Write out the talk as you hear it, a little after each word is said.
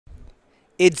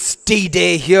It's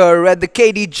D-Day here at the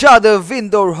KD Jadhav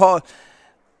Indoor Hall.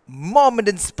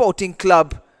 Mohammedan Sporting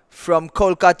Club from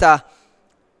Kolkata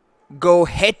go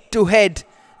head-to-head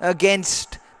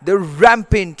against the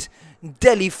rampant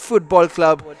Delhi Football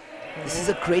Club. This is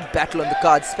a great battle on the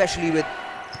card, especially with...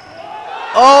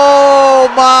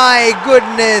 Oh my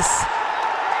goodness!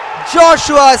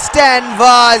 Joshua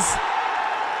Stanvas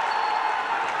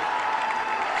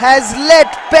has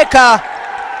let Pekka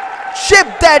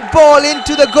chip that ball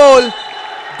into the goal.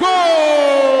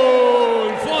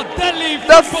 Goal for Delhi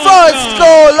The first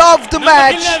goal of the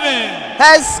match 11,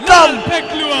 has come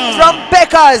from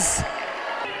Pekka's.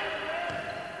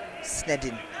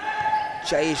 Snedin.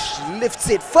 Jayesh lifts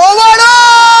it forward.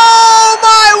 Oh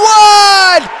my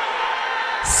word!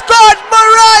 Scott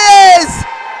Marias!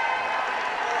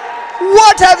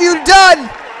 What have you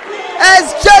done?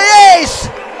 As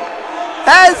Jayesh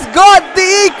has got the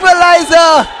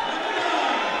equalizer.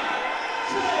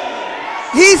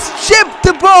 He's chipped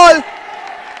the ball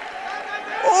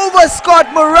over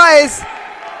Scott Marias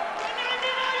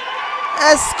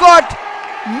as Scott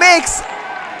makes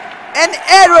an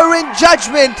error in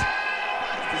judgment.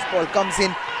 This ball comes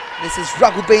in. This is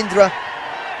Raghubendra.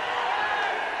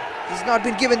 He's not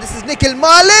been given. This is Nikhil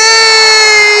Mali.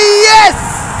 Yes!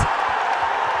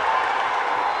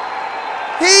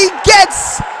 He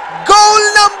gets goal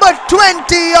number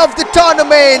 20 of the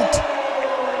tournament.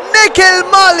 Nikhil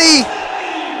Mali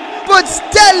puts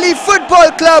Delhi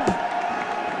Football Club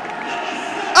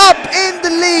up in the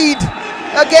lead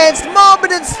against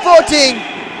Mohammedan Sporting.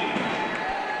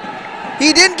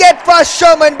 He didn't get past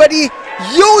Sherman, but he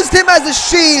used him as a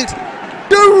shield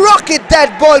to rocket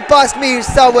that ball past Mir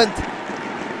Sawant.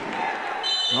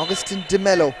 Augustin De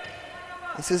Mello.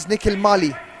 This is Nikhil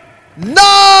Mali. No!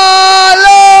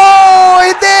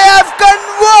 They have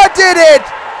converted it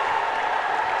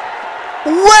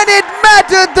when it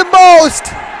mattered the most.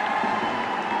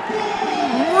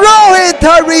 Rohit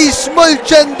Harish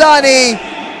Mulchandani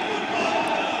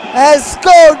has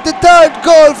scored the third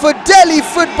goal for Delhi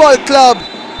Football Club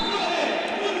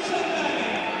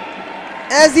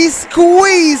as he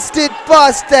squeezed it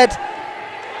past that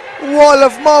wall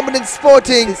of Mohammedan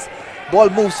Sporting. This ball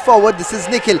moves forward. This is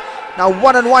Nikhil. Now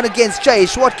one-on-one against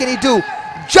Jayesh. What can he do?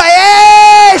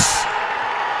 Jayesh!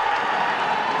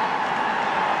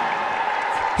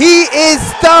 He is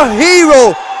the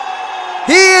hero.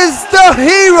 He is the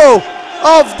hero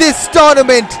of this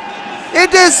tournament.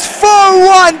 It is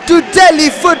 4-1 to Delhi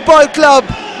Football Club.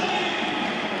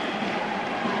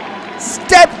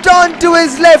 Stepped onto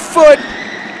his left foot.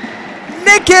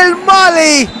 Nikhil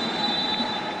Mali.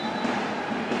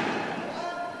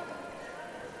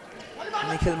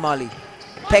 Nikhil Mali.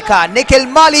 Pekka. Nikhil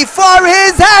Mali for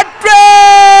his hat-trick!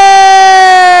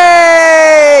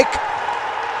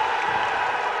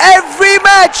 Every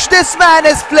match this man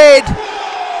has played,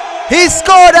 he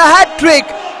scored a hat-trick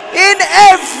in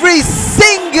every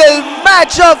single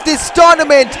match of this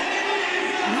tournament.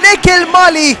 Nikhil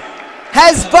Mali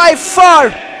has by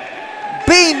far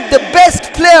been the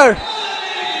best player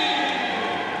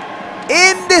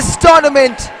in this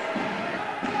tournament.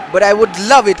 But I would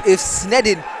love it if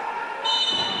Snedin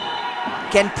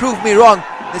can prove me wrong.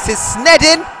 This is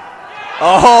Snedin.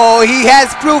 Oh, he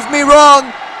has proved me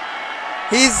wrong.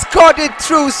 He's caught it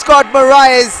through Scott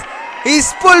Marias.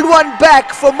 He's pulled one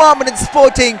back for Mohammedan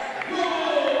Sporting.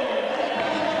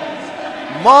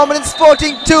 Mohammedan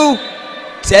Sporting 2,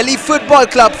 Delhi Football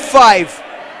Club 5.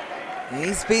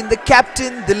 He's been the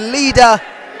captain, the leader.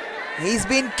 He's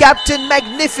been Captain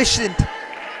Magnificent.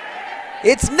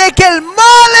 It's Nikhil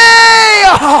Mali!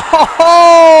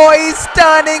 Oh, he's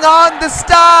turning on the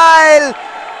style.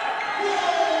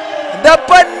 The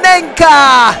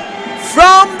Panenka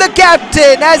from the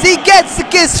captain as he gets a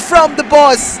kiss from the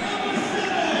boss.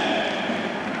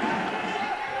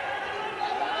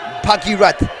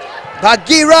 Bhagirath.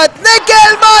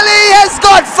 Nikhil Mali has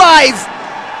got 5.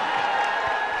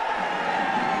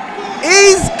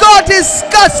 He's got his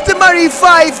customary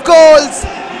 5 goals.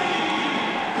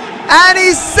 And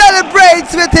he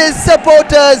celebrates with his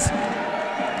supporters.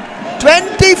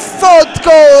 24th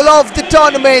goal of the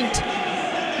tournament.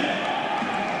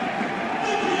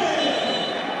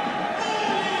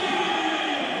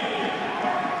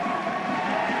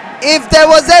 If there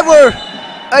was ever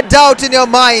a doubt in your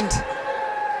mind,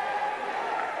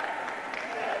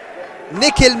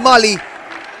 Nikhil Mali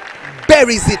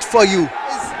buries it for you.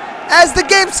 As the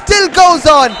game still goes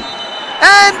on,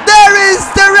 and there is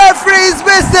the referee's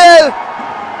whistle.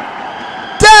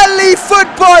 Delhi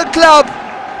Football Club.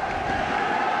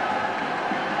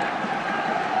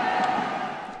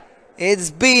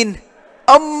 It's been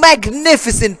A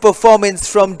magnificent performance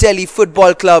from Delhi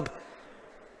Football Club.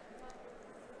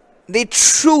 They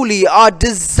truly are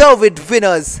deserved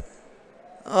winners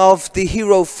of the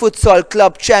Hero Futsal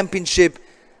Club Championship,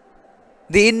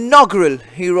 the inaugural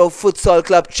Hero Futsal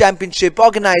Club Championship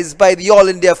organized by the All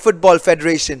India Football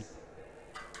Federation.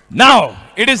 Now,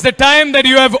 it is the time that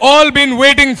you have all been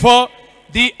waiting for,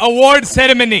 the award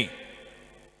ceremony.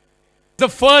 The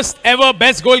first ever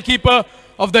best goalkeeper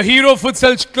of the Hero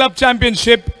Futsal Club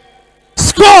Championship,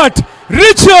 Scott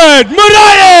Richard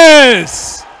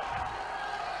Moraes.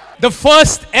 The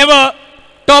first ever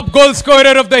top goal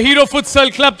scorer of the Hero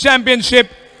Futsal Club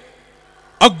Championship,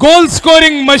 a goal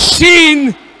scoring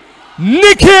machine,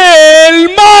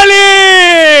 Nikhil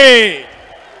Mali.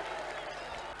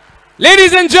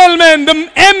 Ladies and gentlemen,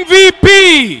 the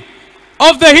MVP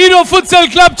of the Hero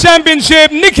Futsal Club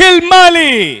Championship, Nikhil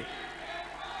Mali.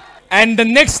 And the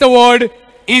next award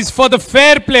is for the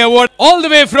Fair Play Award, all the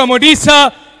way from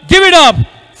Odisha. Give it up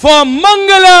for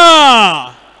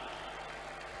Mangala.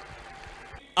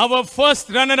 Our first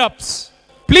runner-ups.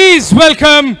 Please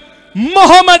welcome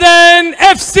Mohammedan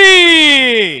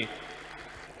FC.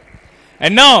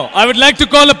 And now I would like to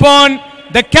call upon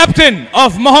the captain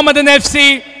of Mohammedan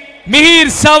FC, Mihir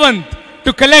Sawant,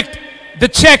 to collect the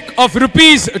check of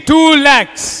rupees 2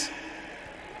 lakhs.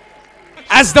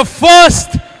 As the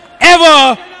first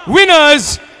ever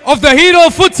winners of the Hero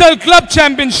Futsal Club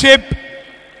Championship,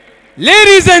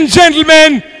 ladies and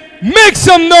gentlemen, make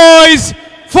some noise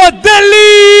for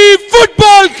Delhi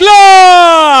Football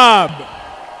Club!